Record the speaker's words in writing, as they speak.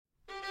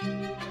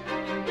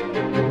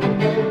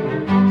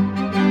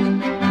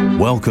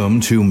Welcome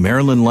to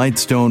Marilyn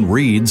Lightstone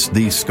reads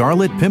The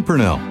Scarlet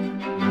Pimpernel,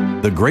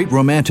 the great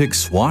romantic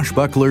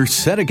swashbuckler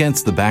set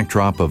against the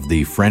backdrop of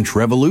the French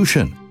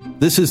Revolution.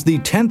 This is the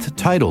 10th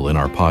title in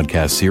our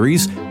podcast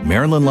series,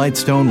 Marilyn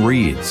Lightstone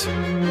Reads.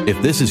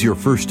 If this is your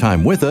first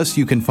time with us,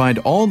 you can find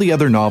all the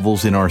other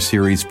novels in our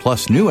series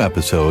plus new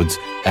episodes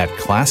at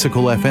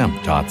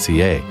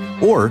classicalfm.ca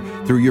or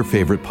through your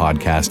favorite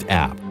podcast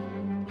app.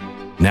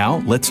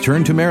 Now, let's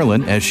turn to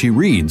Marilyn as she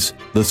reads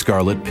The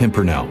Scarlet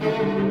Pimpernel.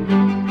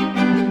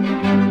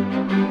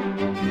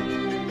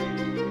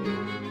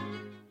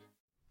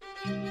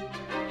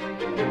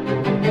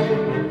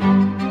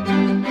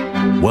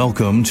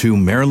 Welcome to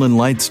Marilyn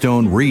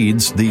Lightstone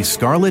reads The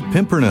Scarlet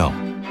Pimpernel,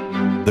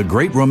 the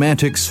great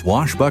romantic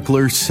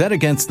swashbuckler set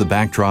against the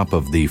backdrop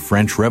of the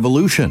French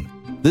Revolution.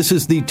 This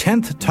is the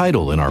 10th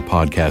title in our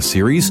podcast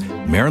series,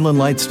 Marilyn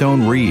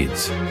Lightstone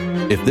Reads.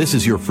 If this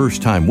is your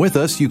first time with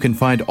us, you can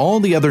find all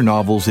the other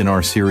novels in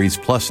our series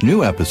plus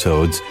new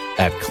episodes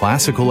at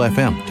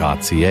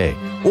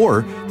classicalfm.ca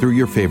or through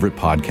your favorite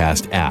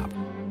podcast app.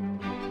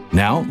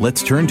 Now,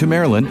 let's turn to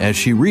Marilyn as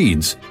she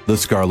reads The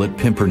Scarlet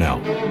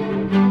Pimpernel.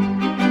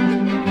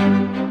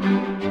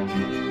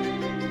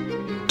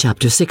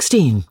 Chapter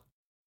 16.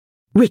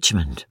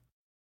 Richmond.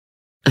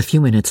 A few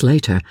minutes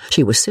later,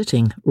 she was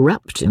sitting,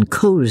 wrapped in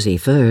cosy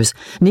furs,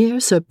 near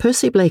Sir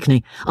Percy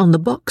Blakeney on the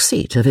box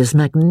seat of his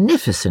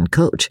magnificent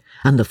coach,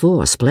 and the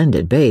 4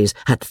 splendid bays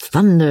had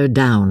thundered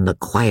down the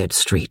quiet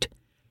street.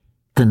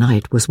 The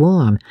night was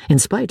warm, in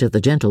spite of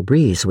the gentle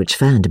breeze which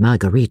fanned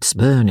Marguerite's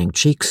burning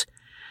cheeks.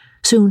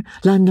 Soon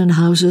London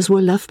houses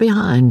were left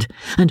behind,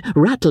 and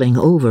rattling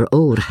over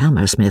old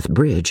Hammersmith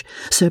Bridge,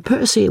 Sir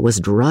Percy was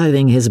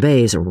driving his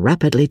bays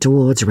rapidly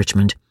towards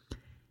Richmond.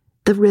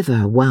 The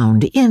river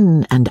wound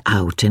in and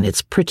out in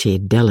its pretty,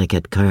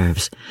 delicate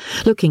curves,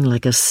 looking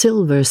like a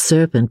silver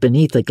serpent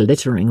beneath the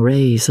glittering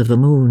rays of the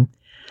moon.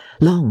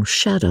 Long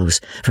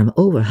shadows from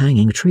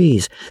overhanging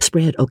trees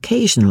spread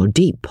occasional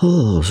deep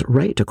pools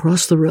right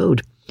across the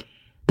road.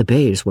 The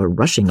bays were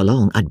rushing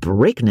along at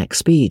breakneck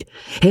speed,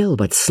 held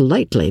but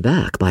slightly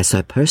back by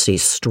Sir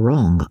Percy's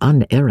strong,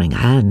 unerring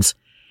hands.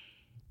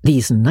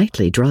 These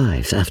nightly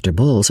drives after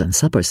balls and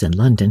suppers in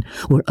London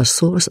were a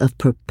source of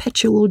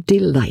perpetual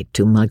delight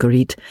to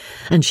Marguerite,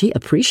 and she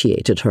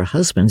appreciated her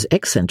husband's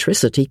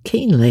eccentricity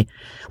keenly,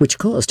 which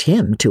caused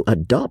him to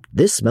adopt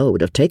this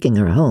mode of taking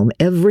her home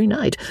every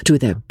night to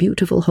their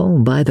beautiful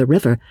home by the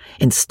river,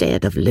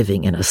 instead of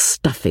living in a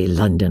stuffy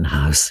London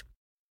house.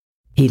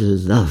 He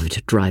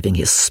loved driving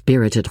his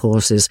spirited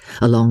horses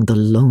along the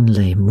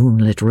lonely,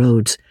 moonlit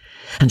roads,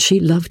 and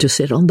she loved to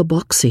sit on the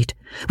box seat,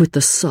 with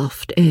the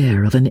soft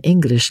air of an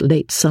English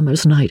late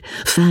summer's night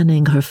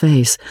fanning her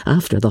face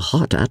after the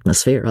hot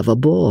atmosphere of a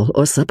ball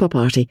or supper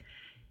party.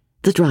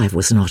 The drive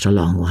was not a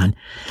long one,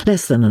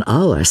 less than an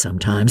hour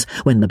sometimes,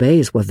 when the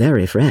bays were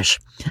very fresh,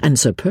 and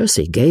Sir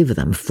Percy gave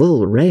them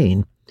full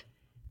rein.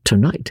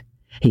 Tonight,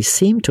 he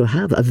seemed to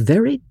have a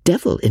very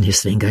devil in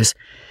his fingers,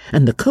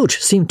 and the coach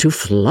seemed to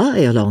fly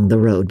along the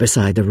road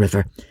beside the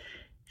river.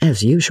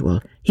 As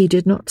usual, he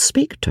did not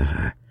speak to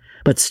her,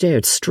 but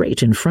stared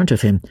straight in front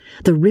of him,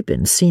 the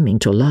ribbon seeming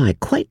to lie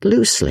quite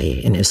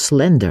loosely in his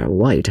slender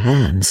white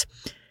hands.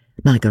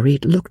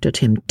 Marguerite looked at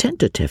him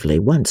tentatively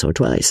once or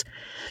twice.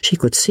 She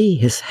could see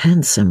his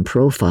handsome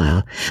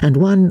profile, and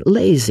one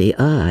lazy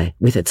eye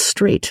with its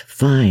straight,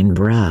 fine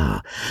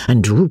brow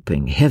and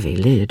drooping, heavy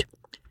lid.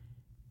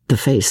 The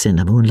face in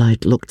the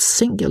moonlight looked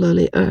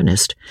singularly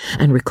earnest,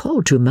 and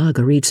recalled to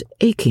Marguerite's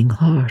aching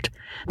heart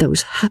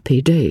those happy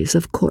days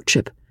of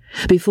courtship,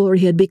 before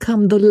he had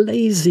become the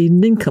lazy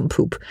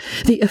nincompoop,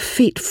 the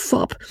effete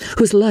fop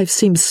whose life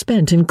seemed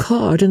spent in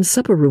card and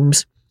supper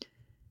rooms.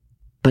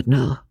 But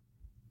now,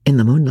 in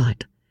the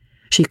moonlight,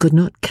 she could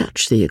not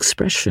catch the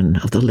expression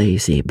of the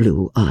lazy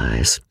blue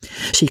eyes.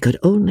 She could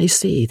only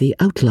see the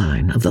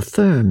outline of the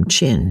firm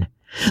chin,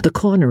 the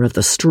corner of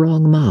the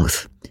strong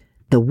mouth,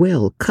 the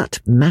well-cut,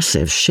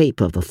 massive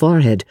shape of the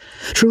forehead.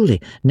 Truly,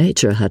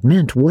 nature had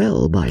meant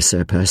well by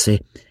Sir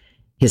Percy.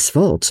 His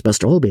faults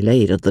must all be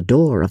laid at the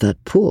door of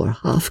that poor,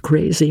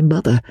 half-crazy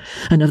mother,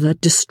 and of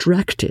that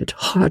distracted,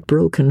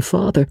 heartbroken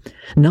father,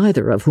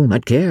 neither of whom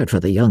had cared for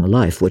the young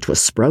life which was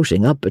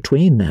sprouting up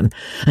between them,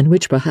 and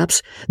which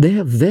perhaps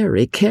their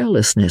very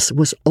carelessness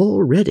was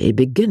already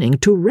beginning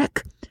to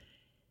wreck.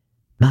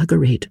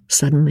 Marguerite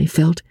suddenly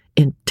felt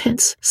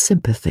intense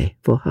sympathy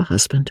for her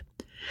husband.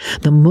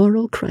 The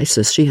moral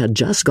crisis she had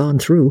just gone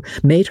through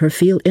made her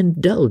feel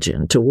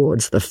indulgent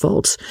towards the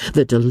faults,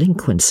 the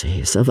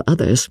delinquencies of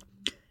others.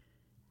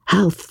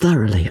 How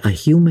thoroughly a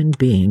human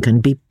being can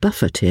be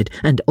buffeted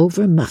and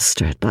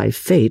overmastered by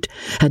fate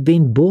had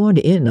been borne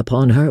in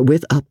upon her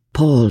with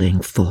appalling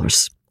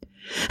force.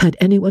 Had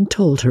anyone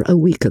told her a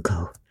week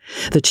ago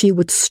that she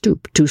would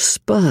stoop to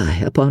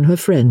spy upon her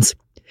friends,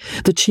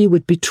 that she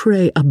would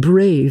betray a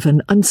brave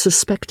and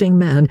unsuspecting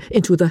man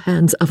into the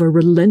hands of a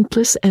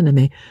relentless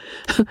enemy,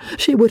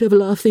 she would have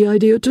laughed the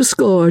idea to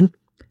scorn.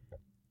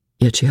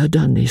 Yet she had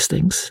done these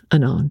things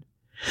anon,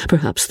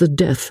 Perhaps the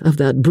death of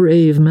that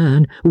brave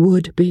man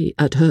would be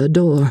at her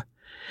door.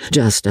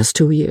 just as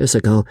 2 years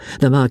ago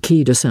the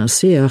Marquis de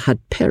Saint-Cyr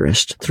had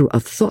perished through a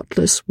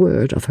thoughtless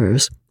word of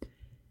hers.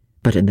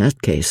 But in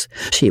that case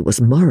she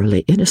was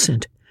morally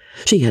innocent.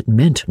 She had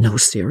meant no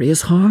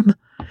serious harm.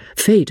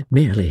 Fate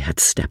merely had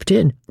stepped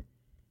in.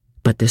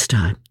 But this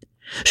time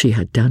she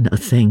had done a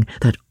thing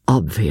that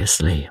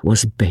obviously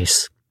was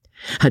base,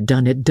 had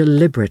done it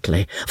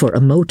deliberately for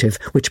a motive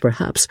which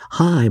perhaps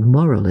high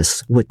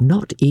moralists would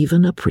not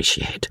even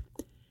appreciate.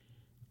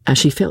 As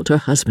she felt her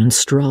husband's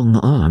strong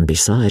arm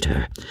beside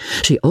her,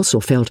 she also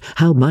felt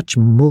how much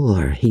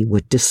more he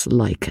would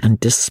dislike and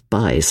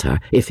despise her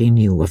if he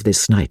knew of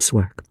this night's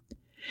work.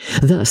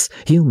 Thus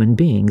human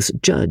beings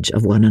judge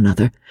of one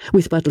another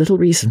with but little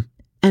reason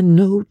and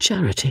no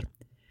charity.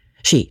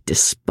 She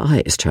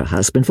despised her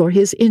husband for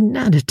his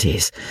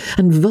inanities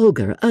and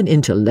vulgar,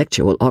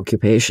 unintellectual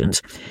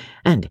occupations,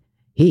 and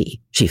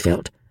he, she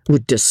felt,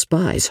 would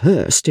despise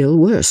her still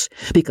worse,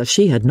 because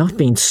she had not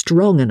been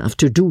strong enough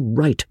to do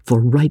right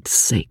for right's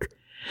sake,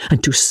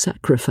 and to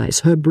sacrifice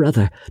her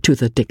brother to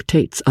the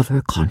dictates of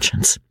her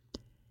conscience.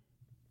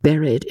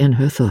 Buried in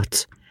her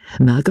thoughts,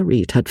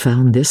 Marguerite had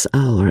found this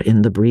hour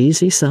in the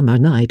breezy summer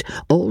night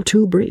all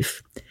too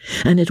brief,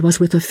 and it was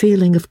with a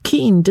feeling of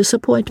keen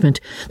disappointment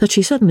that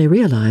she suddenly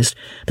realized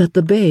that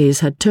the bays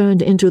had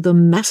turned into the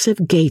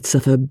massive gates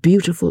of her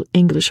beautiful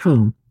English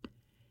home.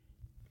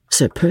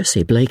 Sir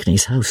Percy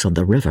Blakeney's house on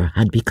the river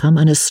had become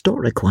an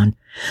historic one.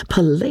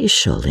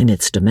 Palatial in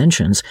its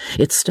dimensions,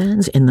 it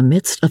stands in the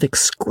midst of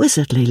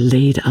exquisitely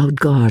laid-out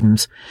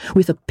gardens,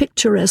 with a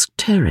picturesque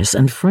terrace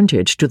and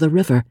frontage to the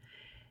river.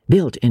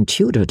 Built in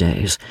Tudor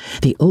days,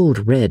 the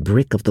old red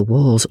brick of the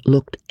walls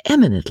looked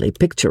eminently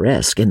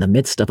picturesque in the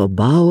midst of a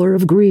bower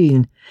of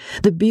green,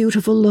 the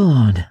beautiful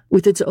lawn,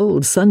 with its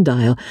old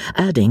sundial,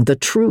 adding the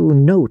true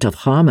note of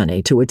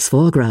harmony to its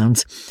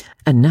foregrounds.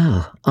 And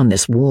now, on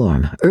this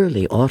warm,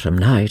 early autumn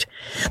night,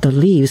 the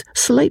leaves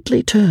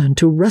slightly turned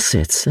to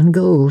russets and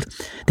gold.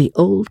 The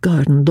old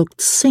garden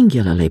looked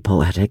singularly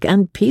poetic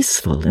and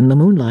peaceful in the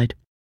moonlight.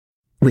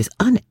 With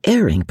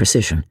unerring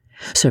precision,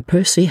 Sir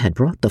Percy had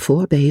brought the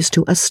 4 bays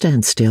to a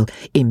standstill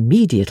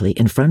immediately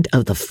in front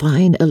of the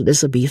fine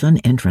Elizabethan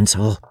entrance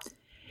hall.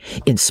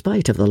 In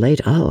spite of the late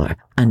hour,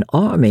 an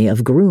army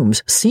of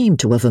grooms seemed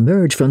to have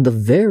emerged from the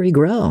very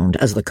ground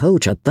as the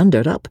coach had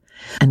thundered up,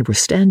 and were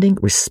standing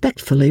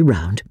respectfully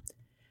round.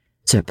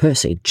 Sir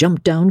Percy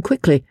jumped down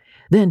quickly,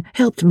 then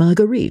helped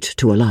Marguerite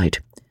to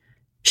alight.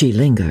 She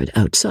lingered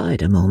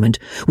outside a moment,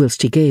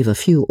 whilst he gave a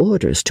few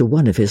orders to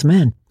one of his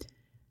men.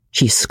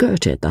 She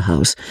skirted the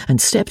house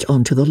and stepped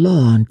onto the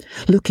lawn,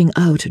 looking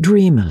out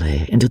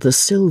dreamily into the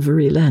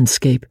silvery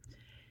landscape.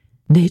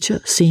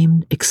 Nature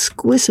seemed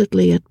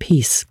exquisitely at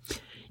peace.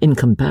 In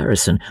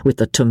comparison with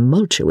the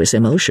tumultuous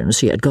emotions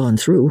she had gone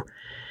through,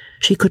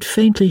 she could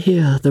faintly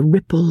hear the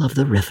ripple of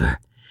the river,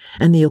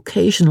 and the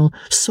occasional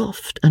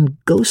soft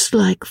and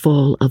ghost-like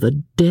fall of a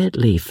dead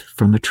leaf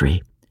from a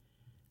tree.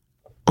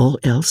 All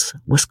else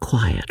was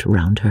quiet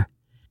round her.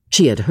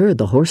 She had heard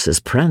the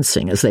horses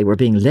prancing as they were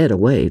being led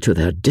away to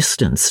their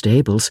distant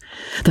stables,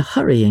 the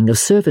hurrying of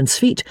servants'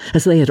 feet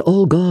as they had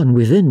all gone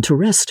within to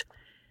rest.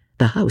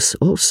 The house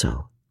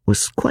also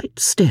was quite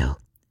still.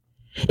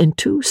 In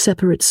 2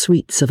 separate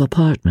suites of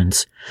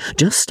apartments,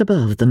 just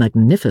above the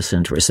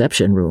magnificent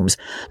reception rooms,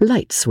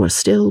 lights were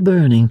still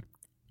burning.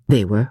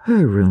 They were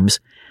her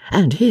rooms,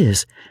 and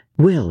his,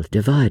 well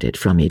divided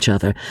from each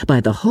other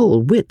by the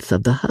whole width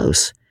of the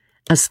house,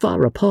 as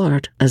far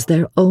apart as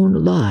their own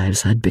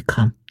lives had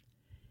become.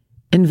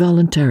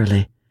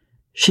 Involuntarily,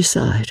 she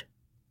sighed.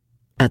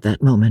 At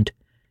that moment,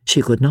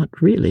 she could not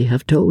really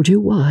have told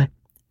you why.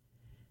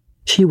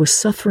 She was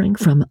suffering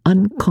from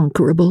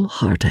unconquerable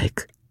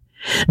heartache.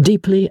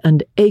 Deeply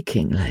and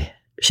achingly,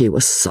 she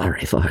was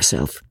sorry for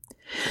herself.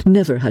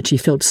 Never had she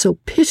felt so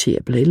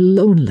pitiably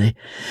lonely,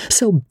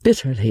 so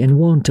bitterly in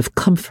want of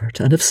comfort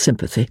and of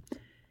sympathy.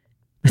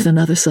 With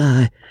another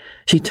sigh,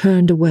 she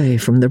turned away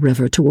from the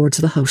river towards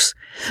the house,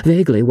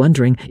 vaguely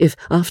wondering if,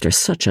 after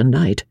such a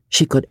night,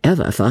 she could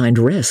ever find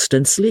rest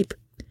and sleep.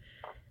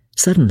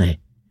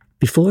 Suddenly,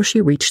 before she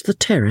reached the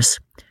terrace,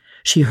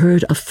 she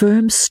heard a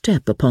firm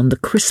step upon the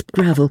crisp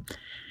gravel,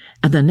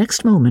 and the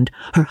next moment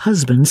her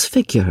husband's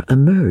figure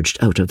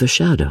emerged out of the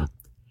shadow.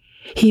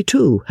 He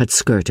too had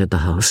skirted the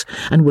house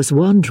and was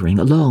wandering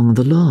along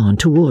the lawn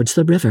towards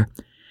the river.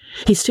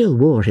 He still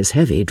wore his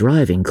heavy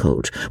driving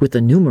coat with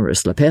the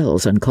numerous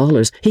lapels and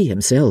collars he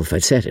himself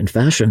had set in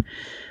fashion,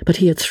 but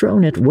he had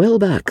thrown it well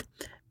back,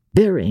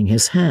 burying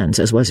his hands,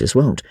 as was his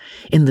wont,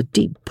 in the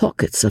deep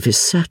pockets of his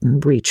satin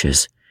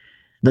breeches.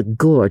 The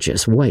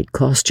gorgeous white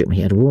costume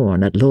he had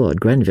worn at Lord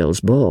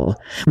Grenville's ball,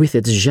 with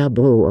its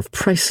jabot of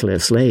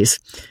priceless lace,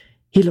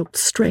 he looked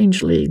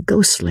strangely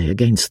ghostly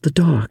against the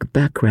dark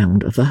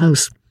background of the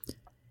house.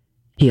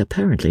 He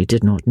apparently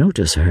did not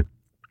notice her,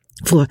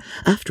 for,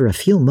 after a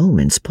few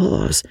moments'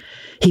 pause,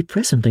 he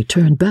presently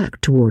turned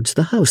back towards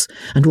the house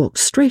and walked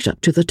straight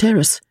up to the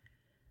terrace.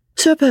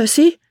 "Sir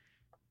Percy?"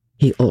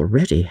 He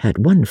already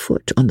had 1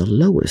 foot on the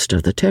lowest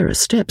of the terrace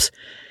steps,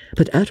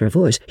 but at her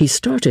voice he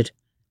started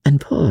and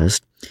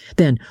paused,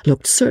 then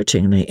looked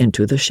searchingly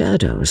into the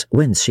shadows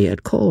whence she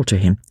had called to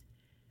him.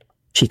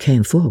 She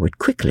came forward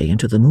quickly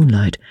into the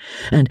moonlight,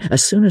 and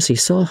as soon as he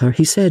saw her,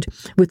 he said,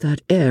 with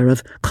that air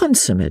of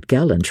consummate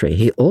gallantry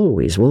he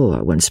always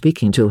wore when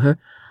speaking to her,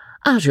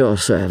 "At your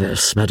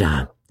service,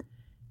 madame."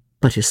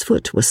 But his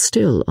foot was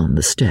still on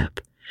the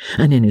step,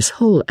 and in his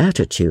whole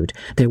attitude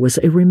there was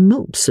a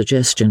remote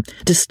suggestion,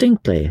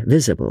 distinctly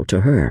visible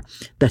to her,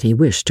 that he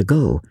wished to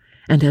go,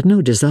 and had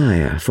no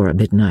desire for a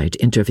midnight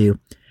interview.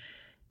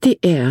 "The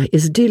air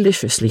is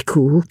deliciously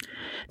cool,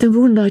 the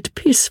moonlight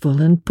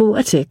peaceful and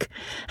poetic,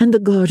 and the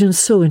garden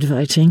so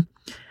inviting.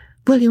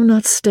 Will you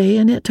not stay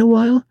in it a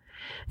while?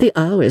 The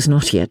hour is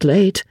not yet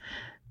late.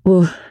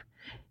 Or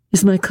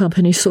is my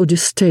company so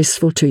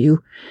distasteful to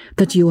you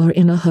that you are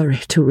in a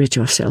hurry to rid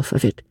yourself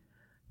of it?"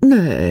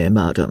 "Nay,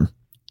 madam,"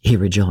 he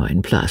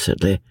rejoined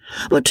placidly,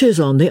 "but 'tis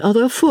on the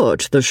other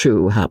foot the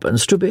shoe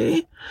happens to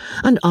be,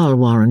 and I'll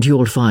warrant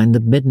you'll find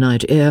the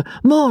midnight air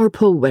more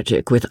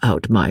poetic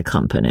without my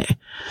company.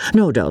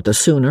 No doubt the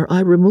sooner I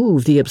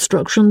remove the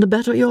obstruction, the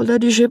better your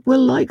ladyship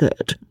will like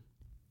it."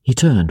 He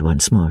turned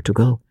once more to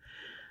go.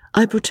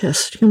 "I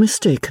protest you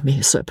mistake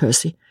me, Sir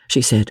Percy,"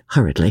 she said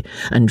hurriedly,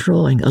 and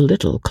drawing a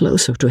little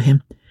closer to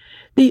him.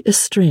 "The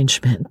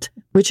estrangement,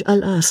 which,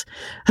 alas,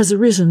 has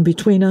arisen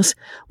between us,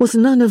 was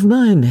none of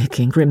my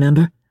making,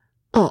 remember."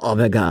 "Oh,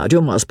 begad,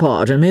 you must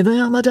pardon me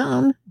there,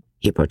 madame,"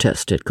 he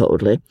protested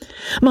coldly.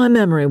 "My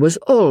memory was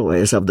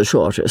always of the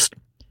shortest."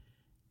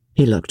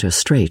 He looked her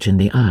straight in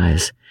the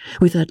eyes,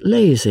 with that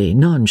lazy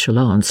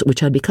nonchalance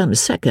which had become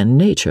second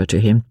nature to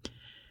him.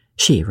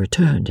 She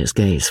returned his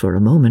gaze for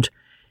a moment,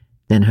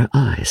 then her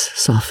eyes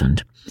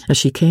softened as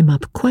she came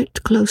up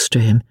quite close to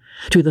him,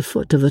 to the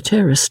foot of the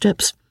terrace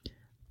steps.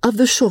 "Of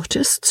the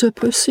shortest, Sir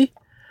Percy?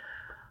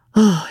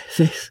 Oh,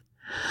 faith,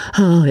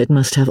 how it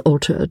must have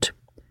altered.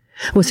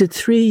 Was it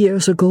 3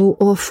 years ago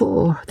or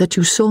 4 that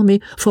you saw me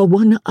for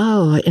 1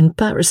 hour in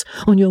Paris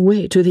on your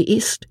way to the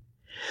East?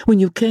 When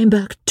you came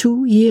back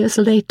 2 years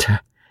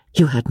later,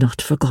 you had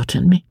not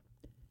forgotten me."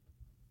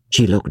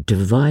 She looked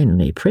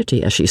divinely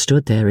pretty as she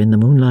stood there in the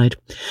moonlight,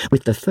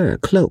 with the fur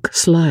cloak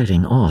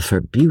sliding off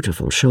her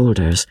beautiful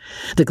shoulders,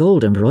 the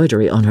gold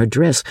embroidery on her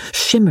dress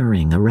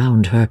shimmering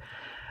around her,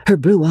 her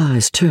blue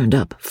eyes turned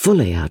up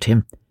fully at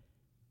him.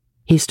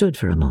 He stood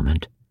for a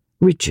moment,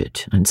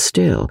 rigid and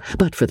still,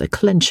 but for the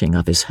clenching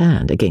of his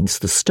hand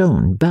against the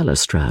stone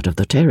balustrade of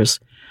the terrace.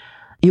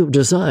 "You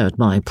desired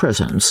my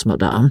presence,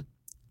 madame.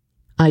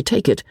 I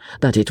take it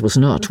that it was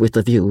not with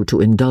the view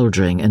to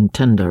indulging in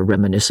tender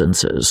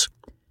reminiscences."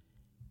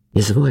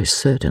 His voice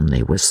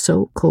certainly was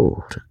so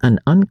cold and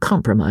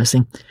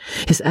uncompromising,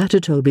 his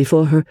attitude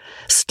before her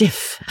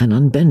stiff and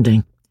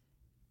unbending.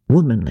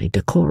 Womanly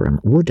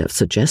decorum would have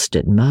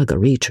suggested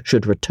Marguerite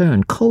should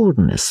return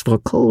coldness for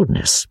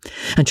coldness,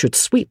 and should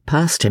sweep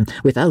past him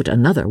without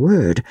another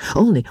word,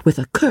 only with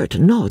a curt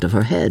nod of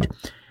her head.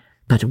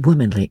 But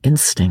womanly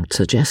instinct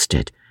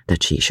suggested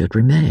that she should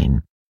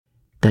remain.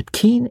 That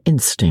keen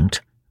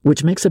instinct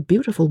which makes a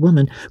beautiful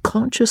woman,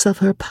 conscious of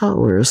her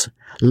powers,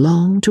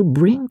 long to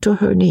bring to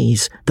her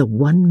knees the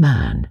one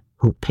man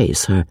who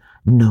pays her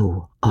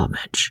no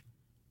homage.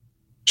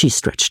 She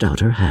stretched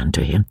out her hand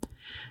to him.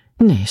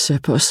 "Nay, Sir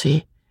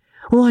Percy,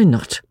 why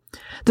not?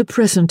 The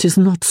present is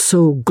not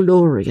so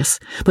glorious,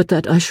 but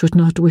that I should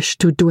not wish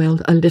to dwell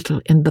a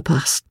little in the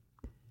past."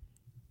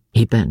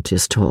 He bent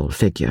his tall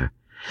figure,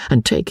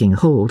 and taking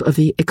hold of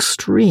the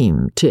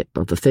extreme tip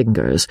of the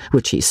fingers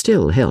which he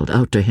still held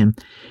out to him,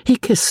 he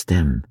kissed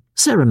them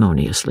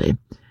ceremoniously.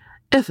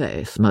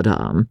 "I'faith,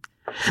 madame,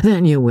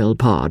 then you will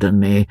pardon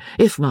me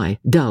if my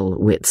dull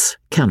wits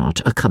cannot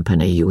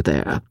accompany you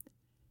there."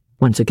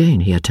 Once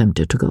again he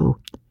attempted to go.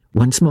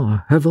 Once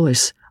more her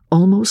voice,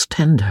 almost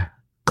tender,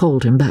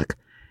 called him back.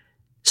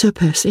 "Sir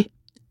Percy?"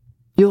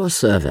 "Your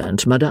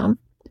servant, madame."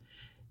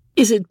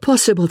 "Is it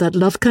possible that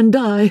love can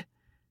die?"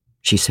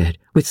 she said,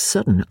 with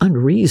sudden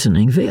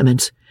unreasoning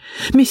vehemence.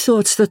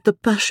 "Methoughts that the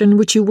passion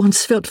which you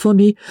once felt for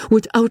me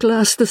would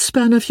outlast the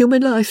span of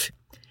human life.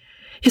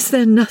 Is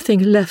there nothing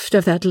left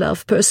of that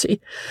love,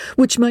 Percy,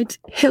 which might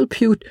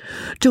help you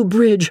to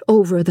bridge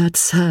over that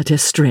sad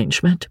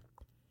estrangement?"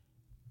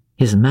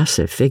 His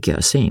massive figure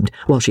seemed,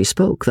 while she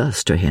spoke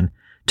thus to him,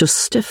 to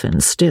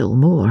stiffen still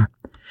more.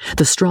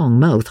 The strong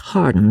mouth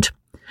hardened.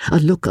 A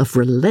look of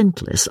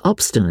relentless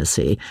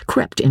obstinacy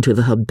crept into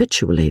the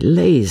habitually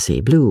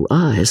lazy blue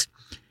eyes.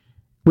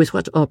 "With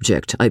what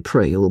object, I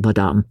pray you,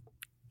 madame?"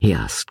 he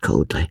asked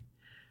coldly.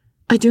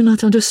 "I do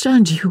not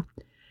understand you."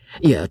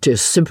 "Yet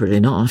 'tis simple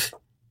enough,"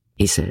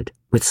 he said,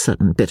 with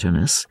sudden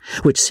bitterness,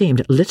 which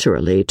seemed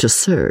literally to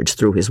surge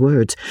through his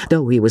words,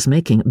 though he was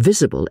making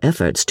visible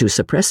efforts to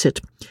suppress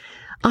it.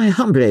 "I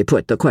humbly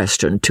put the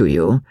question to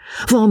you,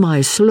 for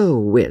my slow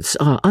wits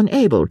are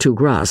unable to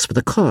grasp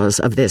the cause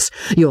of this,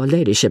 your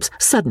ladyship's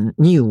sudden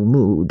new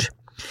mood.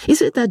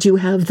 Is it that you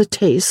have the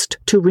taste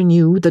to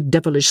renew the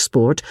devilish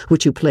sport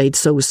which you played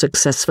so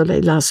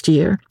successfully last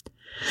year?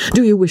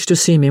 Do you wish to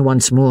see me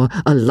once more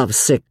a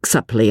lovesick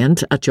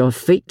suppliant at your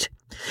feet,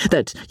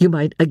 that you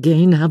might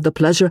again have the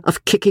pleasure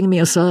of kicking me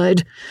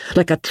aside,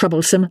 like a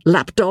troublesome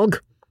lapdog?"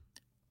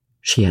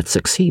 She had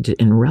succeeded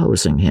in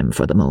rousing him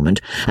for the moment,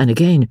 and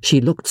again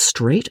she looked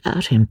straight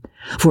at him,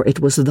 for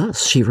it was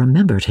thus she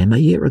remembered him a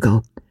year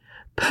ago.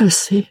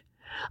 "Percy,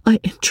 I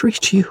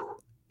entreat you,"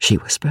 she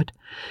whispered,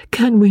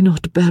 "can we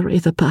not bury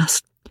the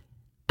past?"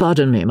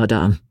 "Pardon me,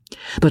 madame,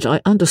 but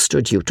I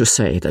understood you to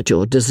say that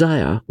your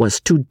desire was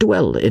to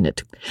dwell in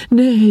it."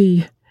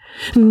 "Nay,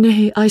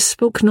 nay, I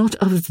spoke not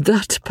of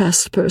that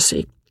past,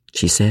 Percy,"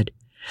 she said,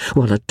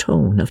 while a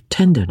tone of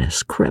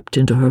tenderness crept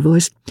into her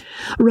voice.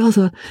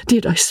 "Rather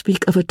did I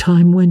speak of a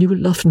time when you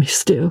loved me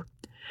still,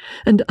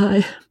 and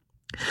I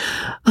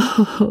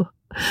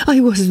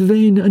was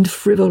vain and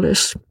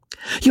frivolous.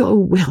 Your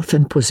wealth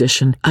and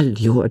position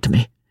allured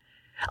me.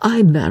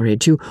 I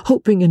married you,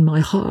 hoping in my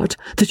heart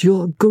that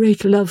your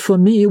great love for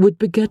me would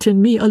beget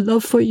in me a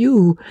love for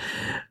you.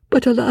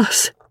 But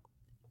alas!"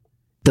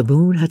 The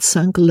moon had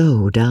sunk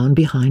low down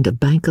behind a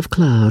bank of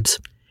clouds.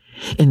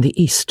 In the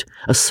east,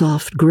 a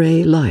soft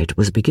grey light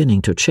was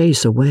beginning to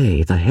chase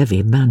away the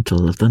heavy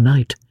mantle of the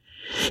night.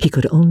 He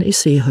could only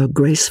see her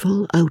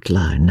graceful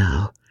outline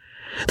now,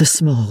 the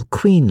small,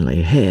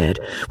 queenly head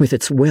with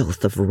its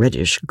wealth of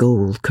reddish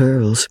gold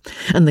curls,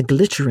 and the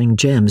glittering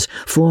gems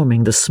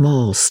forming the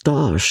small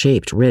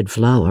star-shaped red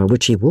flower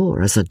which he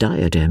wore as a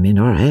diadem in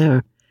her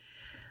hair.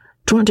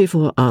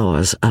 24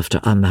 hours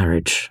after our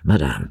marriage,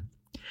 madame,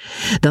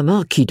 the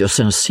Marquis de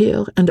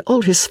Saint-Cyr and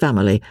all his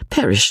family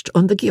perished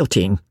on the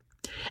guillotine,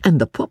 and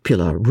the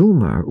popular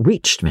rumour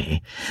reached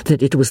me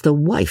that it was the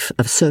wife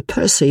of Sir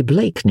Percy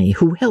Blakeney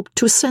who helped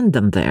to send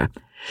them there.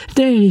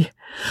 Nay,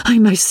 I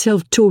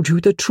myself told you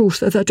the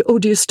truth of that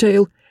odious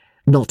tale,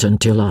 not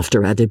until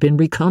after it had been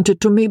recounted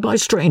to me by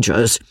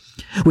strangers,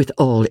 with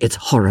all its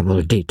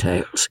horrible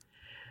details.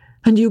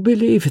 And you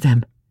believed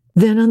them,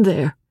 then and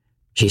there,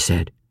 she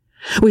said,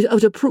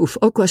 without a proof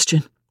or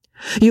question.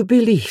 You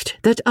believed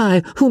that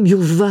I, whom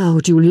you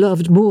vowed you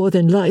loved more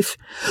than life,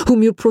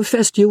 whom you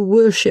professed you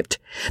worshipped,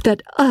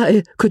 that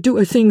I could do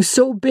a thing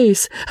so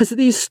base as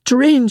these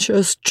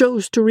strangers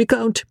chose to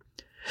recount.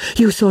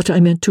 You thought I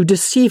meant to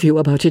deceive you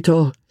about it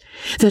all,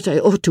 that I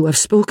ought to have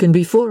spoken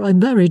before I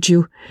married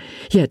you.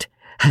 Yet,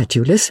 had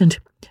you listened,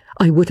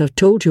 I would have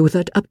told you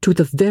that up to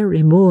the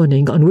very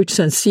morning on which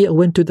Saint-Cyr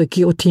went to the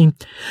guillotine,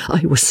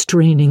 I was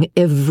straining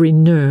every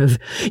nerve,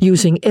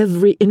 using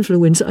every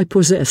influence I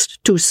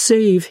possessed to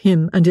save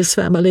him and his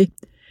family.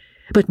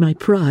 But my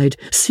pride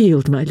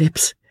sealed my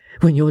lips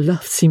when your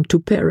love seemed to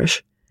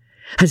perish,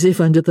 as if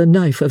under the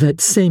knife of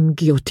that same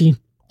guillotine.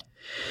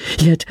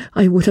 Yet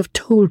I would have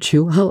told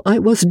you how I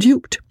was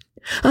duped.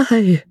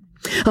 I,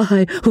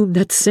 whom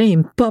that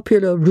same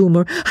popular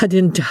rumour had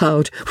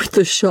endowed with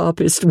the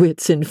sharpest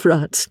wits in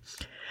France.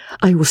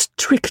 I was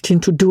tricked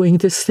into doing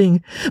this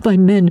thing by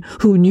men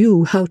who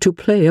knew how to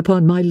play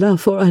upon my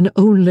love for an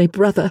only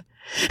brother,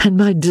 and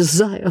my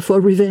desire for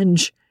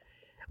revenge.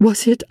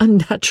 Was it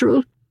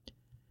unnatural?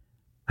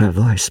 Her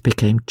voice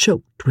became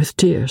choked with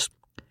tears.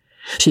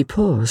 She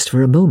paused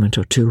for a moment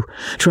or two,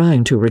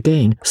 trying to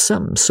regain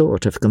some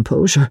sort of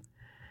composure.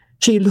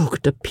 She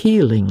looked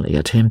appealingly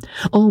at him,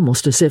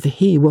 almost as if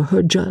he were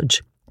her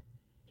judge.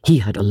 He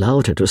had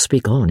allowed her to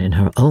speak on in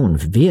her own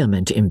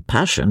vehement,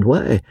 impassioned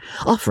way,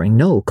 offering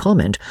no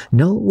comment,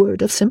 no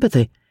word of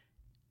sympathy.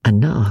 And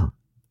now,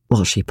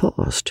 while she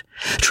paused,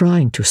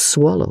 trying to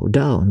swallow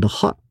down the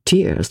hot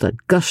tears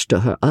that gushed to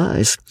her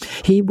eyes,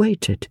 he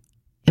waited,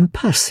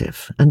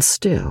 impassive and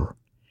still.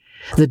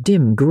 The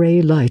dim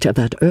grey light of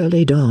that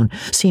early dawn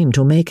seemed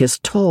to make his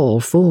tall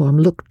form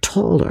look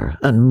taller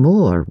and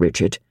more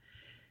rigid.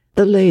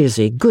 The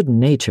lazy,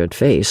 good-natured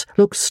face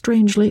looked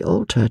strangely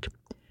altered.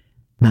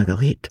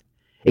 Marguerite,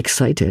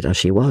 excited as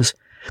she was,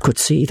 could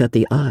see that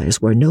the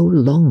eyes were no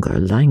longer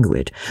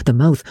languid, the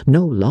mouth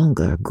no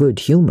longer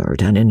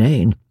good-humoured and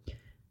inane.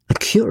 A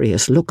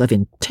curious look of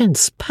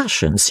intense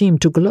passion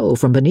seemed to glow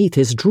from beneath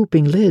his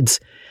drooping lids.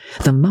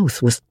 The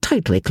mouth was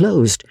tightly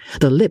closed,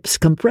 the lips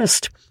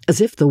compressed, as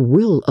if the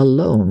will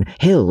alone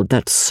held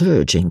that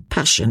surging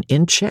passion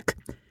in check.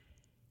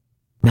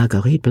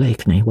 Marguerite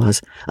Blakeney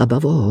was,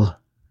 above all,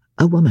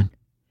 a woman,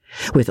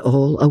 with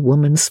all a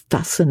woman's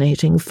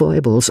fascinating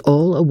foibles,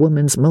 all a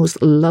woman's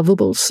most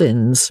lovable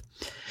sins.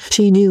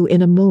 She knew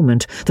in a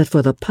moment that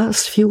for the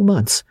past few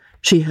months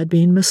she had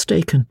been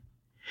mistaken,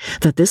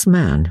 that this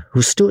man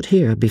who stood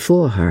here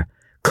before her,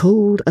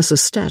 cold as a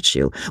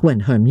statue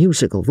when her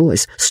musical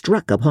voice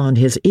struck upon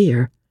his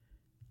ear,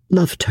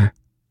 loved her,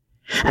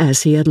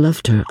 as he had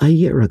loved her a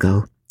year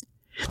ago,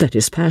 that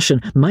his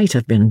passion might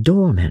have been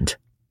dormant,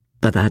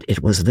 but that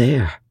it was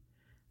there,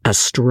 as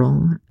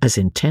strong, as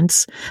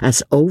intense,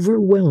 as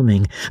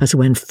overwhelming as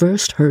when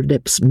first her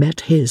lips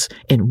met his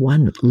in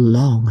one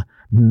long,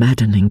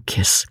 maddening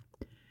kiss.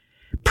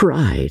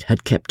 Pride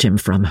had kept him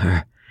from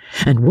her,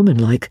 and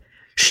womanlike,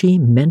 she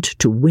meant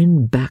to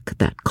win back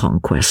that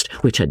conquest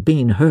which had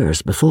been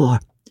hers before.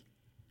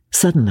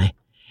 Suddenly,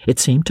 it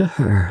seemed to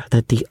her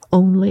that the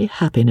only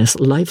happiness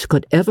life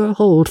could ever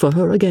hold for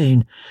her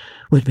again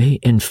would be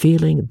in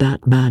feeling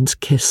that man's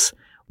kiss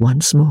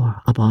once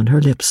more upon her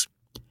lips.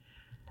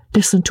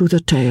 Listen to the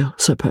tale,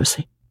 Sir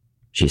Percy,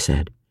 she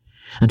said,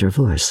 and her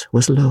voice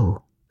was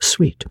low,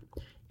 sweet,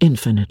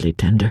 infinitely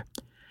tender.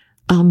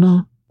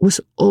 Armand was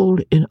all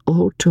in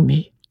all to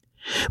me.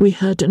 We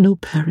had no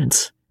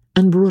parents,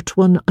 and brought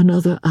one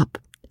another up.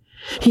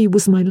 He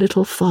was my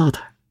little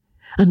father,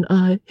 and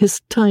I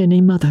his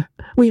tiny mother.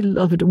 We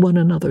loved one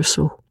another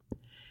so.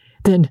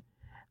 Then,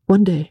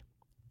 one day,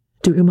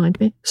 do you mind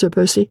me, Sir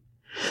Percy?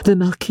 The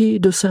Marquis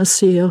de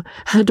Saint-Cyr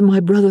had my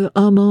brother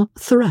Armand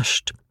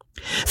thrashed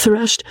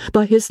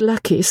by his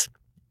lackeys,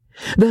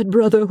 that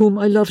brother whom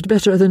I loved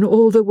better than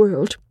all the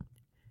world.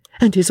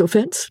 And his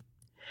offence?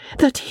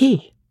 That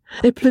he,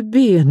 a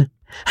plebeian,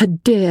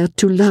 had dared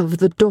to love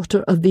the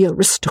daughter of the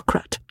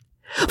aristocrat.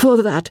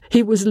 For that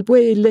he was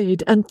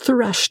waylaid and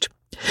thrashed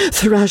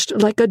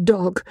like a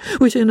dog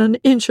within an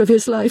inch of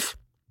his life.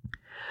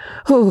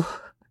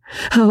 Oh,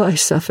 how I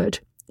suffered!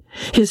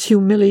 His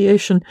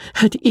humiliation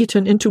had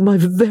eaten into my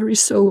very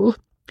soul.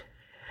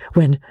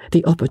 When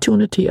the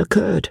opportunity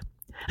occurred,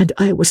 and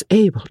I was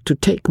able to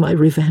take my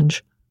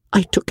revenge,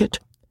 I took it.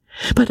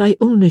 But I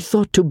only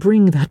thought to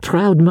bring that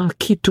proud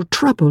Marquis to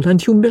trouble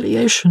and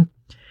humiliation.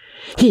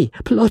 He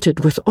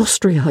plotted with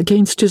Austria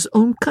against his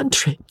own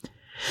country.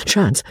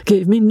 Chance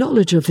gave me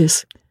knowledge of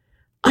this.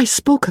 I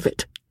spoke of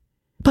it,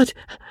 but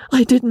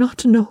I did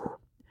not know.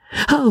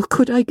 How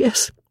could I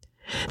guess?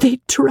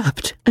 They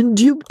trapped and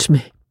duped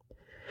me.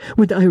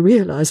 When I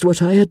realized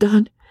what I had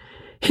done,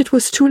 it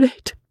was too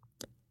late.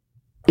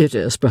 "It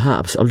is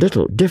perhaps a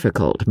little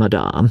difficult,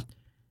 madame,"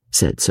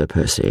 said Sir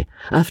Percy,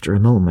 after a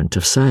moment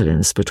of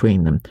silence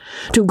between them,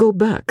 "to go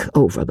back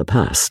over the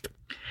past.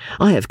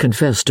 I have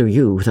confessed to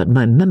you that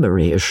my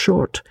memory is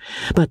short,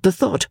 but the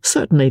thought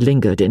certainly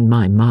lingered in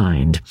my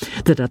mind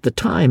that at the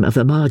time of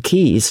the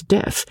Marquis's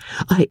death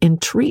I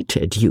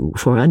entreated you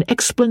for an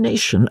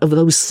explanation of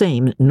those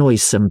same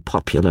noisome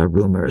popular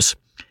rumours.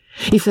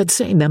 If that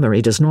same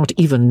memory does not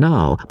even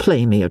now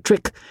play me a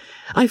trick,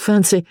 I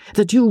fancy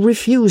that you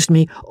refused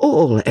me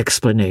all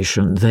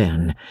explanation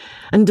then,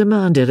 and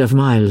demanded of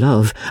my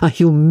love a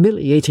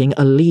humiliating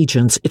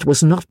allegiance it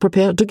was not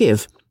prepared to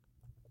give.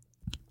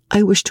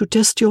 I wished to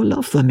test your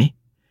love for me,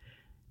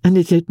 and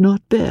it did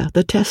not bear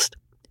the test.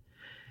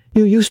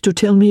 You used to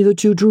tell me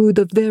that you drew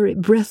the very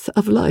breath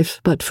of life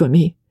but for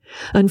me,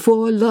 and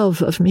for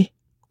love of me.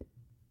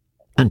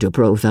 And to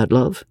prove that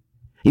love,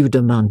 you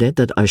demanded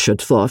that I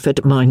should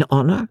forfeit mine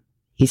honour,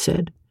 he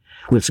said,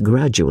 whilst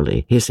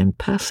gradually his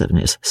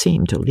impassiveness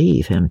seemed to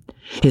leave him,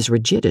 his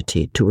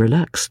rigidity to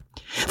relax,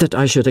 that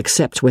I should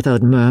accept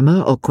without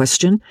murmur or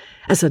question,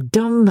 as a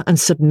dumb and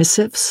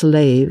submissive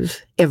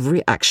slave,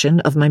 every action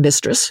of my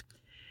mistress.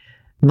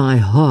 My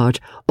heart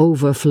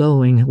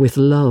overflowing with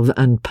love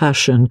and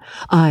passion,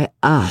 I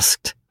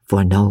asked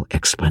for no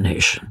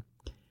explanation.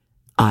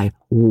 I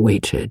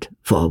waited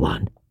for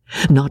one,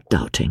 not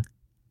doubting,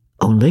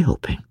 only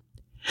hoping.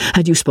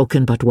 Had you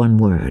spoken but one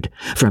word,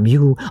 from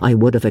you I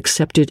would have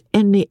accepted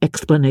any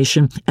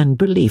explanation and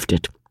believed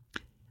it.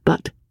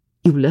 But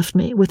you left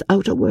me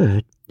without a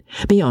word,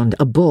 beyond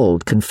a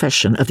bald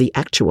confession of the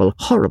actual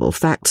horrible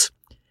facts.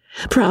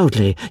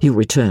 Proudly you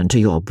returned to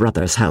your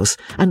brother's house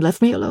and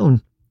left me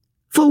alone,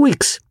 for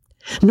weeks,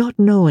 not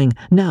knowing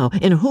now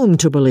in whom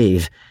to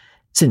believe,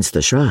 since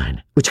the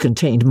shrine, which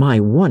contained my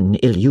one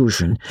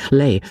illusion,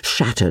 lay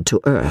shattered to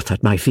earth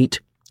at my feet.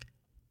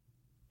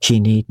 She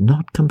need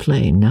not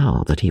complain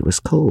now that he was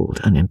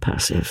cold and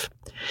impassive.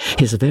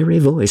 His very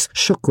voice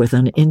shook with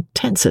an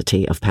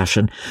intensity of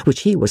passion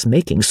which he was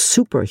making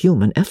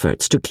superhuman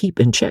efforts to keep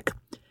in check.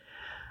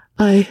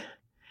 The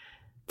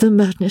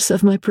madness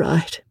of my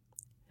pride.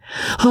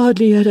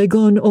 Hardly had I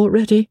gone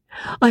already,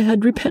 I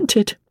had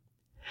repented.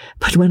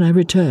 But when I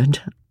returned,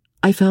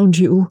 I found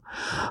you,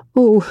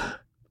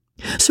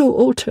 so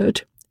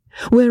altered,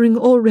 wearing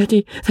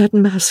already that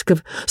mask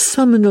of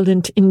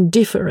somnolent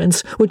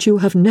indifference which you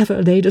have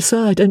never laid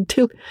aside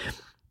until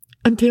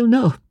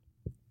now.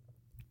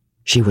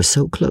 She was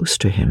so close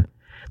to him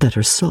that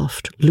her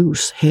soft,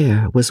 loose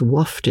hair was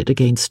wafted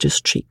against his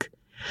cheek.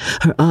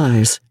 Her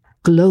eyes,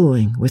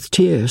 glowing with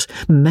tears,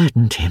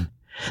 maddened him.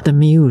 The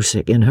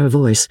music in her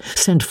voice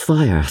sent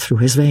fire through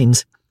his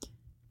veins.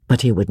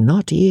 But he would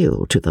not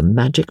yield to the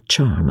magic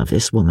charm of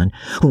this woman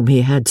whom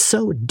he had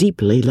so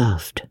deeply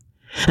loved,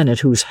 and at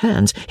whose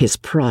hands his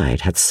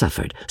pride had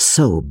suffered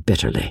so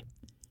bitterly.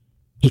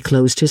 He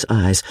closed his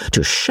eyes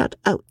to shut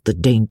out the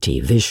dainty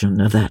vision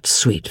of that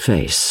sweet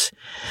face,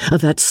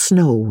 of that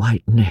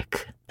snow-white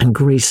neck and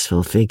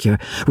graceful figure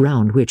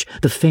round which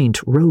the faint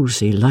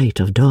rosy light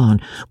of dawn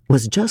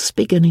was just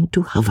beginning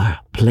to hover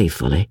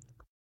playfully.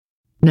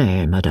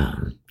 "Nay,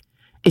 madame,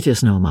 it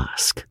is no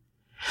mask.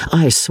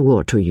 I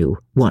swore to you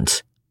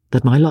once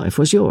that my life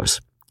was yours.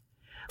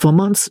 For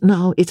months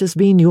now it has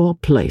been your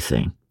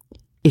plaything.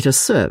 It has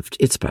served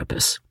its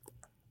purpose."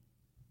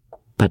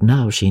 But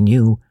now she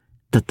knew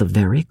that the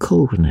very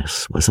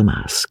coldness was a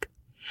mask.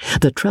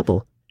 The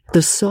trouble,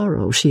 the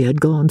sorrow she had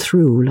gone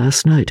through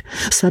last night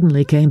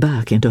suddenly came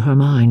back into her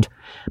mind,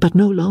 but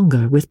no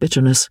longer with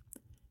bitterness,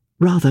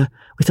 rather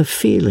with a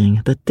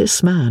feeling that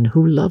this man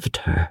who loved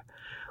her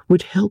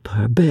would help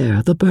her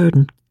bear the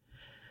burden,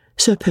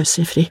 Sir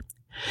Percy,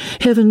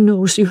 heaven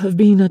knows you have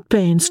been at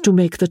pains to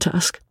make the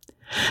task,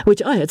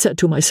 which I had said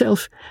to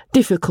myself,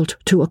 difficult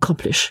to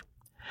accomplish.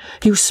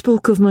 You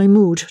spoke of my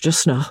mood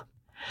just now.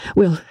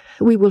 Well,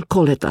 we will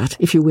call it that,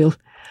 if you will.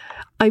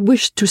 I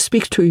wished to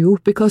speak to you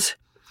because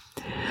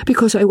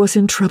I was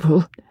in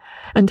trouble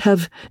and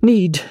have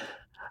need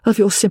of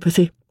your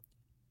sympathy.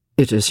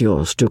 It is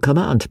yours to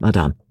command,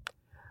 madame.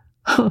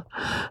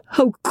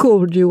 How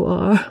cold you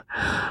are!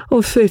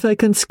 Oh, faith, I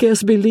can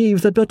scarce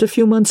believe that but a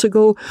few months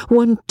ago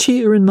one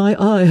tear in my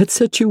eye had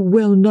set you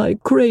well nigh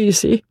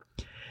crazy.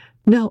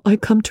 Now I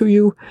come to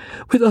you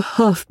with a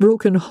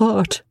half-broken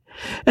heart,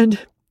 and...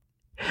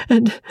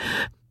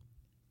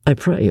 I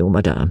pray you,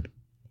 madame,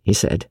 he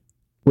said,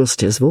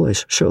 whilst his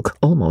voice shook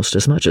almost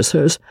as much as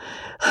hers,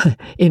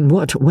 in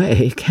what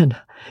way can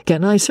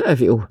I serve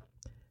you?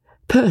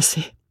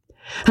 Percy,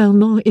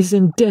 Armand is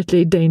in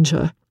deadly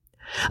danger.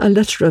 A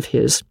letter of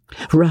his,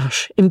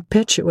 rash,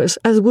 impetuous,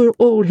 as were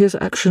all his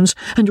actions,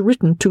 and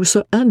written to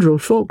Sir Andrew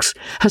Ffoulkes,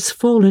 has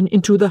fallen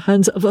into the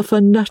hands of a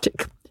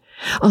fanatic.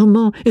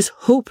 Armand is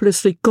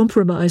hopelessly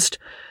compromised.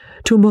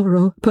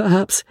 Tomorrow,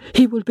 perhaps,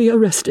 he will be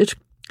arrested.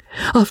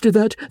 After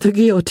that, the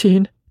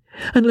guillotine.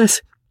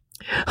 Unless...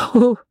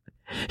 Oh,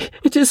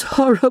 it is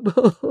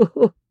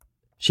horrible,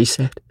 she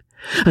said,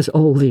 as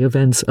all the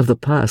events of the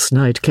past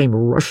night came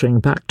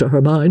rushing back to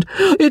her mind.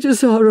 It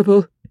is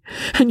horrible,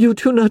 and you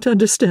do not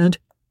understand.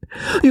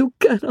 You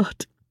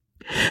cannot,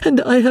 and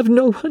I have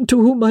no one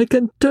to whom I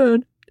can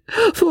turn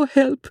for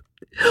help,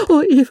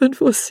 or even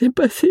for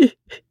sympathy.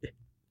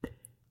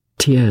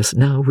 Tears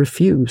now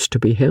refused to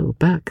be held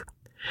back.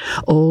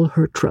 All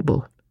her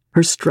trouble,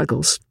 her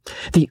struggles,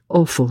 the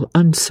awful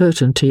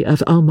uncertainty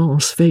of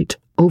Armand's fate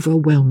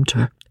overwhelmed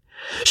her.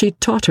 She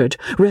tottered,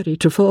 ready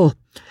to fall,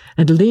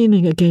 and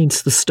leaning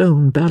against the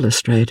stone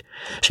balustrade,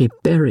 she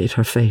buried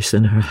her face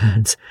in her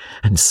hands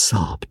and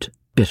sobbed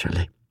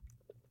bitterly.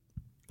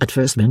 At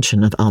first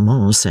mention of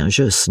Armand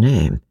St-Just's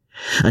name,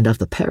 and of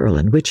the peril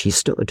in which he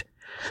stood,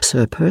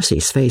 Sir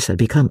Percy's face had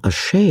become a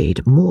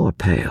shade more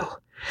pale,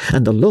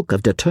 and the look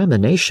of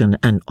determination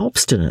and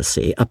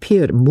obstinacy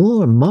appeared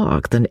more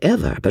marked than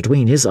ever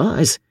between his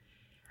eyes.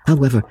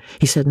 However,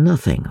 he said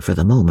nothing for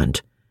the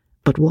moment,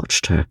 but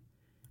watched her,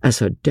 as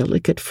her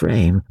delicate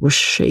frame was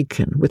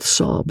shaken with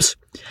sobs,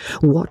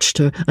 watched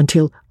her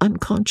until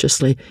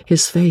unconsciously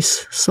his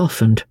face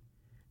softened,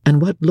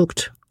 and what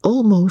looked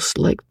almost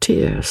like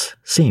tears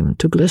seemed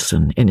to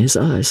glisten in his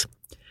eyes.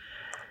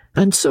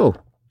 "And so,"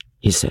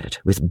 he said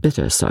with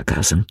bitter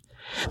sarcasm,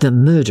 "the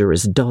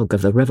murderous dog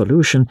of the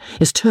Revolution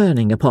is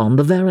turning upon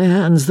the very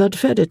hands that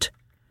fed it.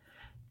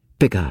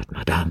 Begad,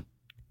 madame,"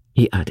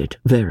 he added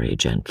very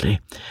gently,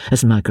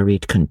 as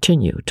Marguerite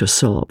continued to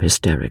sob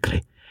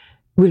hysterically,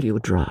 "will you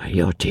dry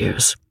your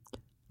tears?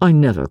 I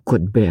never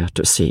could bear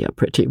to see a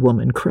pretty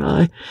woman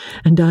cry,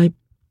 and I—"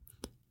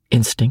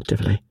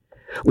 Instinctively,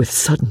 with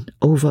sudden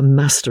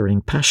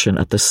overmastering passion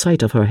at the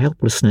sight of her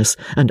helplessness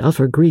and of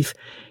her grief,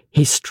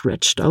 he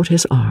stretched out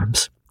his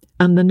arms,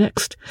 and the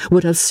next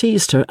would have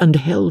seized her and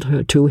held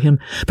her to him,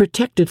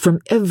 protected from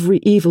every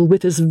evil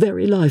with his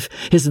very life,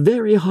 his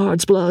very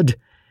heart's blood.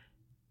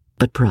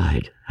 But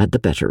pride had the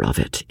better of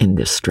it in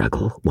this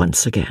struggle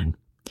once again.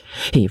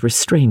 He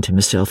restrained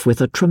himself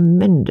with a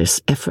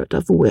tremendous effort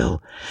of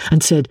will,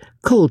 and said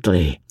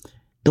coldly,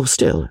 though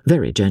still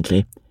very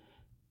gently,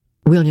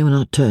 "Will you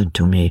not turn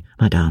to me,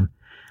 madame,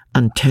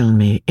 and tell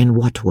me in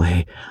what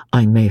way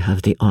I may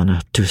have the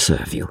honour to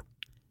serve you?"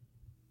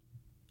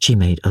 She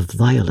made a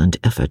violent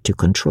effort to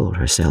control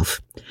herself,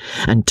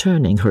 and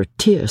turning her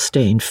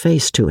tear-stained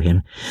face to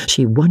him,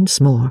 she once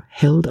more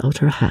held out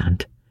her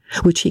hand,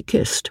 which he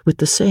kissed with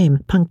the same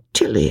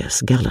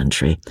punctilious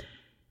gallantry.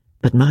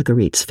 But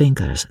Marguerite's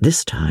fingers,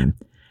 this time,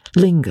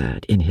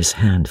 lingered in his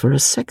hand for a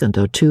second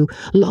or two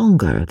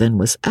longer than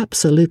was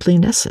absolutely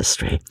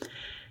necessary,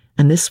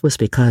 and this was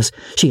because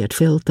she had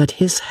felt that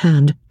his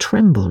hand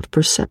trembled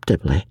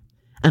perceptibly,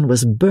 and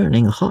was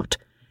burning hot,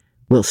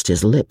 whilst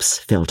his lips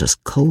felt as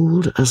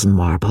cold as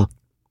marble.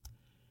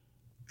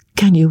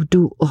 "Can you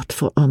do aught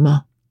for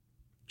Armand?"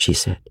 she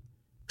said,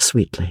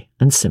 sweetly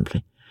and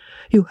simply.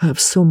 "You have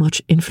so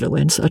much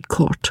influence at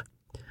court,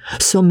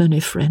 so many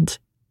friends."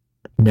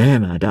 "Nay,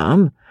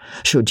 madame,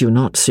 should you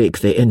not seek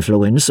the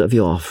influence of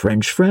your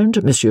French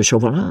friend, Monsieur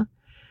Chauvelin?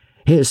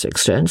 His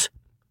extends,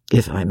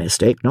 if I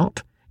mistake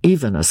not,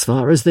 even as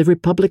far as the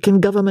Republican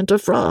government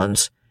of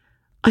France."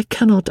 "I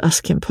cannot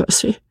ask him,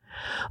 Percy.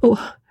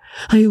 Oh,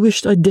 I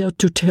wished I dared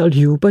to tell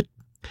you, but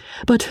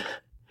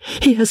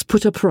he has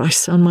put a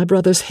price on my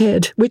brother's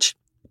head, which—"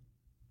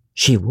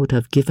 She would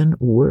have given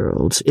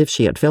worlds, if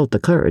she had felt the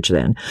courage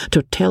then,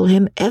 to tell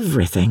him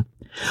everything.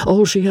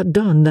 All she had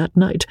done that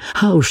night,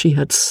 how she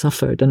had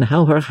suffered, and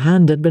how her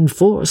hand had been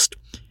forced.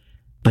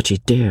 But she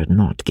dared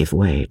not give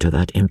way to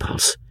that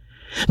impulse.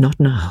 Not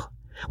now,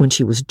 when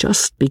she was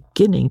just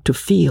beginning to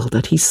feel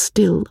that he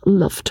still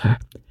loved her,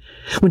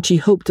 when she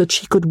hoped that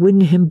she could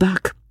win him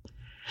back.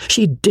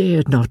 She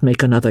dared not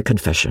make another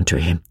confession to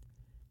him.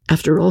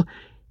 After all,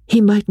 he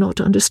might not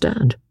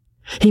understand.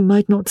 He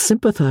might not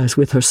sympathize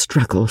with her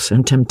struggles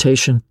and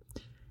temptation.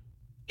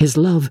 his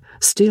love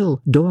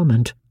still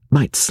dormant,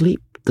 might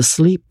sleep the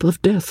sleep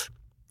of death.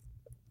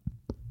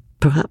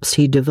 Perhaps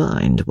he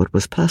divined what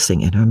was passing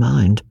in her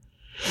mind.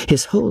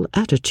 His whole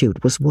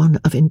attitude was one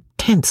of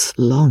intense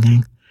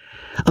longing,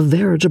 a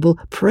veritable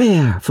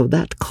prayer for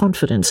that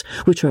confidence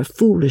which her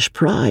foolish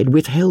pride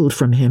withheld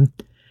from him.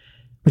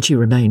 When she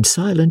remained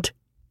silent,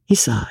 he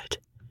sighed,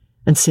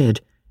 and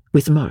said,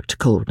 with marked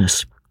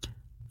coldness,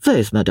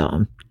 "Faith,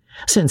 madame,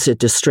 since it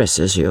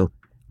distresses you,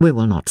 we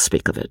will not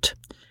speak of it.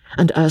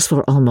 And as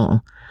for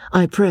Armand,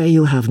 I pray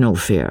you have no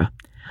fear.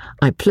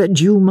 I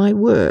pledge you my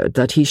word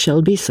that he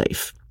shall be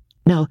safe.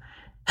 Now,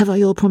 have I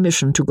your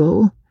permission to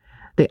go?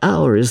 The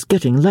hour is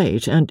getting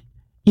late, and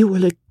you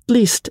will at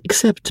least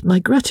accept my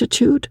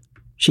gratitude,"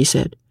 she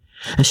said,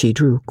 as she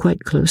drew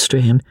quite close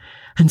to him,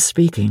 and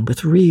speaking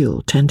with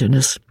real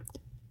tenderness.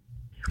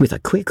 With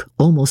a quick,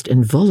 almost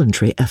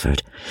involuntary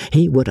effort,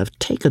 he would have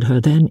taken her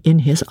then in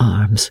his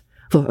arms,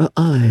 for her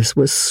eyes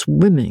were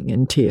swimming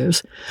in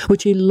tears,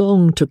 which he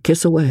longed to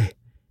kiss away.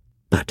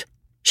 But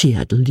she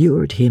had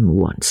lured him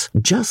once,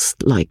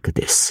 just like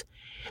this,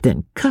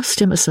 then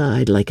cast him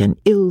aside like an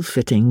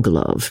ill-fitting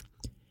glove.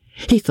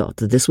 He thought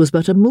that this was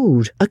but a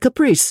mood, a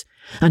caprice,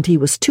 and he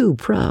was too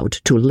proud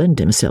to lend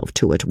himself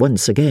to it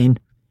once again.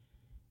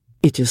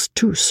 "It is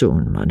too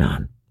soon,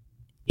 madame,"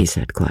 he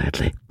said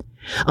quietly.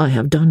 "I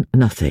have done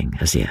nothing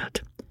as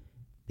yet.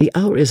 The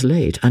hour is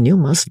late, and you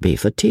must be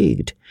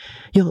fatigued.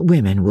 Your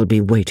women will be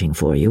waiting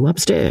for you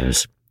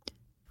upstairs."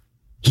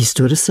 He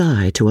stood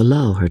aside to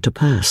allow her to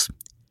pass.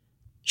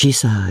 She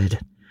sighed,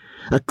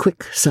 a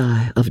quick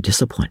sigh of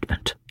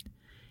disappointment.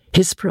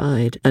 His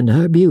pride and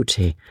her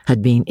beauty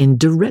had been in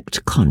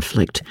direct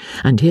conflict,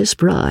 and his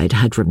pride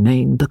had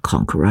remained the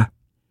conqueror.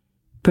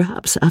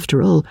 Perhaps,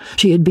 after all,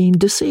 she had been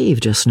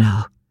deceived just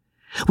now.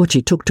 What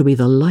she took to be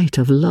the light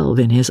of love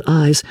in his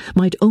eyes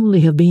might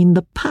only have been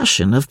the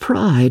passion of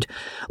pride,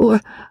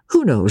 or,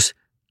 who knows,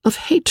 of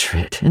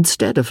hatred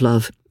instead of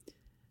love.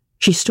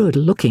 She stood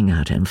looking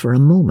at him for a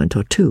moment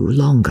or two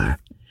longer.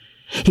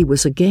 He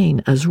was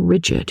again as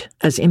rigid,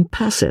 as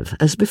impassive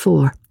as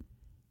before.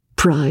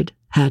 Pride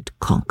had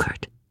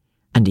conquered,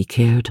 and he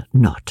cared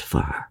not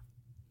for her.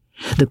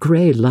 The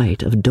grey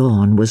light of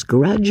dawn was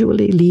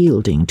gradually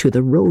yielding to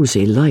the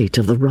rosy light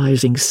of the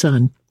rising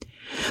sun.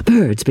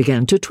 Birds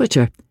began to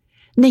twitter.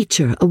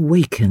 Nature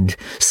awakened,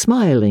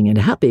 smiling in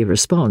happy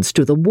response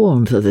to the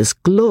warmth of this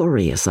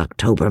glorious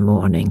October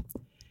morning.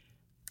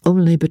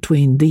 Only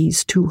between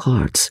these two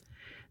hearts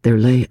there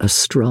lay a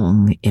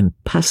strong,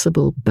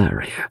 impassable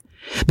barrier,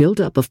 built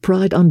up of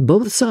pride on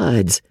both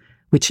sides,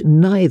 which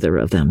neither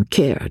of them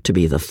cared to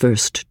be the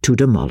first to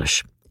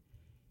demolish.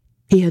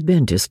 He had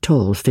bent his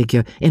tall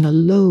figure in a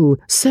low,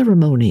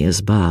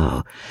 ceremonious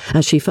bow,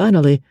 as she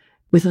finally,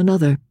 with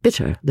another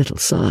bitter little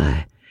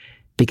sigh,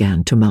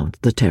 began to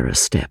mount the terrace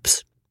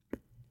steps.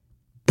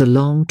 The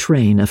long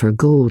train of her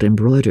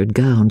gold-embroidered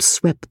gown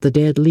swept the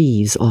dead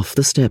leaves off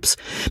the steps,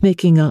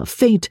 making a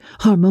faint,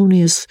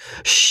 harmonious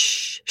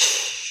shh,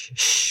 shh,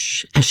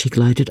 shh, as she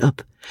glided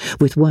up,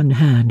 with one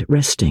hand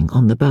resting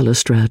on the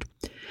balustrade,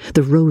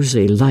 the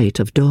rosy light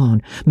of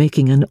dawn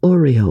making an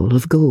aureole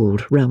of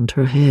gold round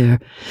her hair,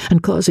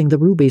 and causing the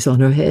rubies on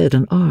her head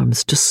and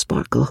arms to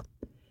sparkle.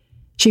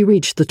 She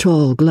reached the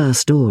tall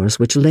glass doors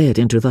which led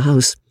into the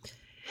house.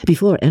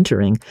 Before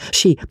entering,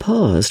 she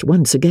paused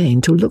once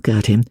again to look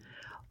at him,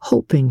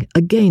 hoping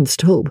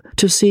against hope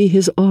to see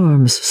his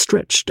arms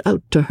stretched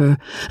out to her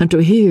and to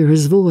hear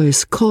his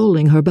voice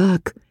calling her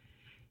back.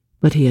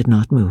 But he had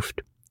not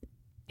moved.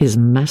 His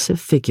massive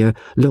figure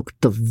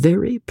looked the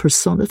very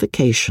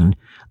personification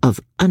of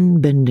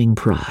unbending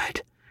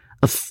pride,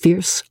 of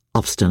fierce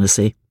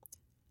obstinacy.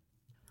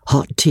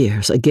 Hot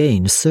tears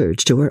again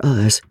surged to her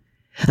eyes.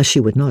 As she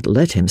would not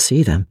let him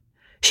see them,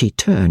 she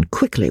turned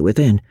quickly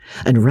within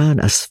and ran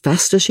as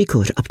fast as she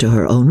could up to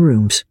her own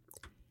rooms.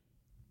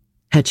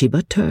 Had she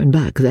but turned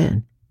back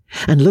then,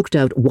 and looked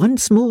out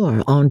once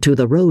more onto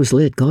the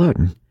rose-lit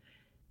garden,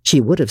 she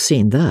would have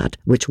seen that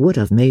which would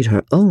have made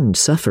her own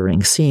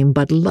suffering seem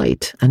but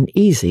light and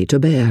easy to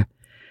bear.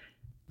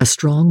 A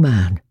strong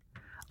man,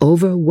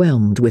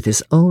 overwhelmed with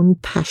his own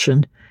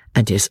passion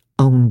and his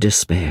own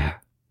despair.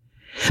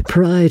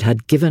 Pride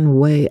had given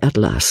way at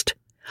last.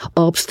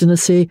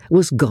 Obstinacy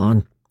was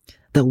gone.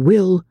 The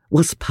will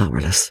was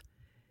powerless.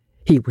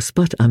 He was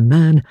but a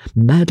man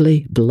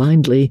madly,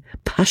 blindly,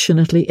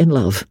 passionately in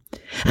love,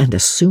 and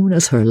as soon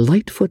as her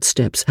light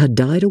footsteps had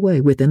died away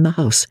within the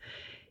house,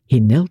 he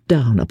knelt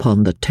down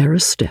upon the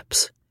terrace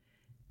steps,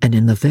 and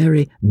in the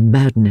very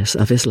madness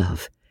of his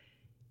love,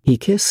 he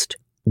kissed,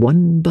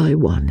 one by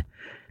one,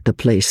 the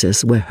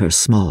places where her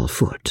small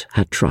foot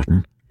had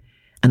trodden,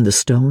 and the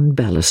stone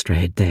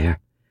balustrade there,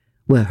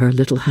 where her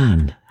little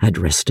hand had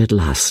rested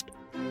last.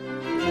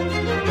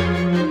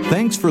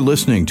 Thanks for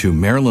listening to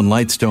Marilyn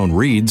Lightstone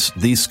Reads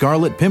The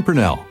Scarlet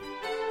Pimpernel.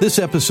 This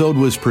episode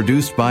was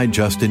produced by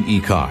Justin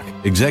Eacock,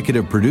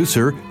 executive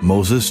producer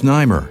Moses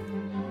Neimer.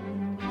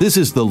 This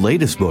is the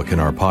latest book in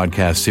our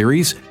podcast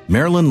series,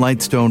 Marilyn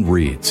Lightstone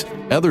Reads.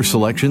 Other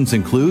selections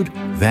include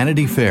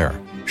Vanity Fair,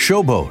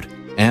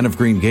 Showboat, Anne of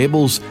Green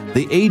Gables,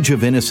 The Age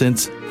of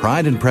Innocence,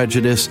 Pride and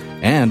Prejudice,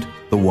 and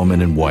The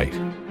Woman in White.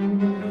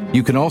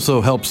 You can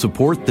also help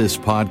support this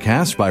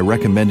podcast by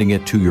recommending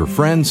it to your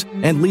friends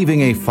and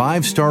leaving a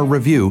 5-star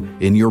review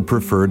in your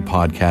preferred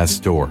podcast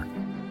store.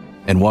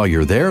 And while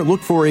you're there,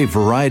 look for a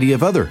variety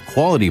of other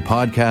quality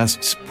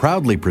podcasts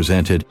proudly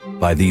presented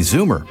by the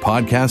Zoomer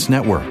Podcast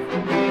Network.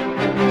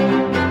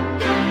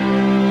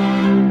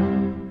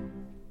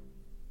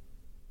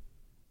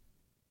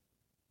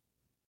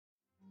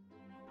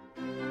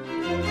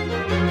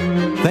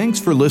 Thanks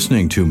for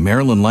listening to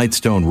Marilyn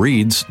Lightstone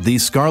Reads The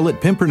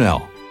Scarlet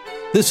Pimpernel.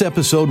 This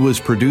episode was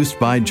produced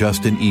by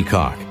Justin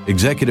Eacock,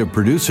 executive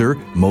producer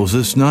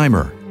Moses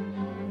Neimer.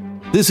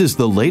 This is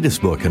the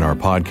latest book in our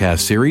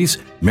podcast series,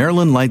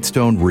 Marilyn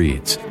Lightstone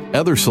Reads.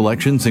 Other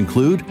selections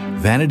include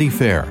Vanity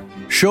Fair,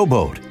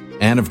 Showboat,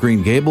 Anne of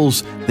Green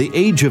Gables, The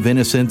Age of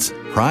Innocence,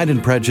 Pride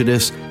and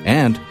Prejudice,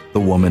 and The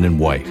Woman in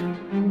White.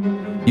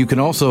 You can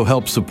also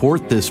help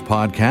support this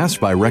podcast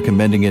by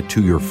recommending it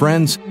to your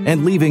friends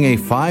and leaving a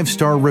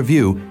 5-star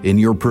review in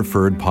your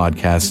preferred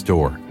podcast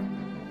store.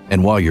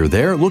 And while you're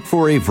there, look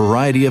for a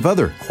variety of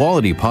other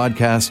quality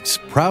podcasts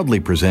proudly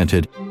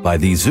presented by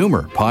the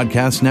Zoomer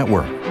Podcast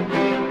Network.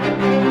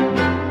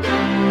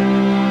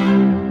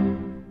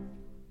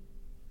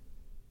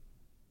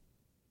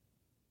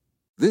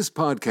 This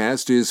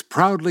podcast is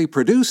proudly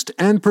produced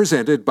and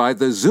presented by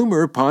the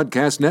Zoomer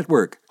Podcast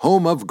Network,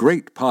 home of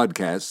great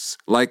podcasts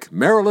like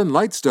Marilyn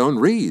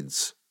Lightstone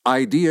Reads,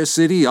 Idea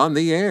City on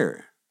the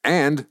Air,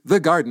 and The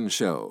Garden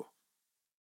Show.